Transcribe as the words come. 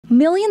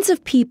Millions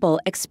of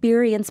people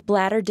experience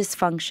bladder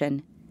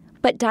dysfunction,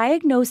 but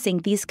diagnosing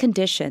these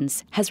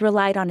conditions has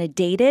relied on a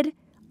dated,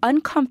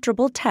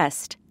 uncomfortable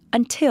test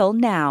until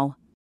now.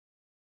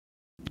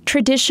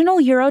 Traditional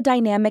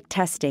urodynamic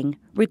testing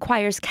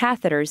requires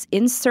catheters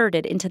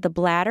inserted into the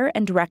bladder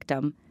and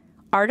rectum,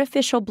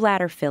 artificial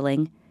bladder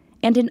filling,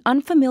 and an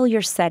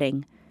unfamiliar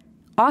setting,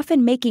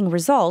 often making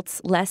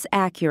results less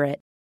accurate.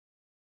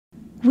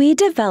 We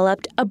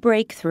developed a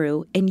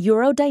breakthrough in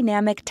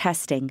urodynamic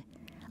testing,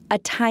 a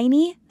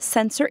tiny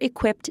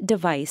sensor-equipped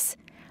device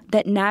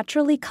that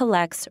naturally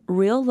collects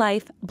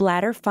real-life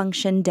bladder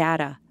function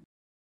data.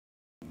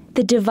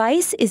 The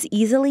device is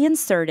easily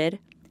inserted,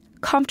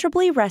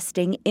 comfortably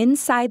resting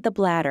inside the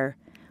bladder,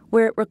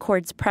 where it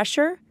records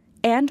pressure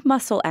and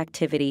muscle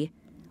activity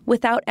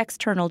without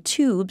external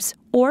tubes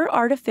or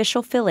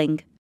artificial filling.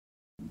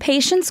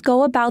 Patients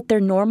go about their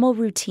normal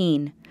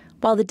routine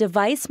while the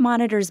device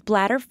monitors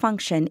bladder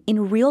function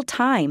in real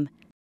time.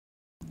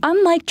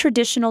 Unlike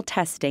traditional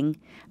testing,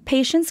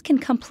 patients can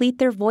complete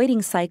their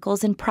voiding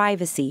cycles in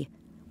privacy,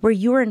 where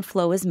urine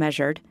flow is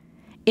measured,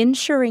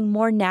 ensuring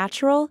more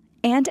natural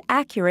and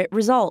accurate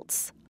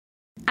results.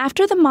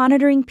 After the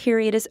monitoring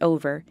period is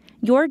over,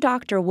 your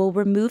doctor will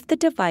remove the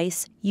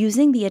device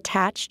using the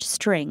attached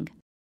string.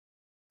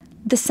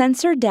 The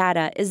sensor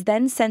data is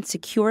then sent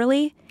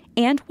securely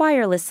and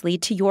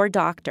wirelessly to your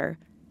doctor,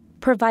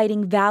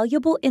 providing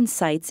valuable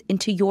insights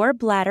into your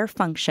bladder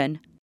function.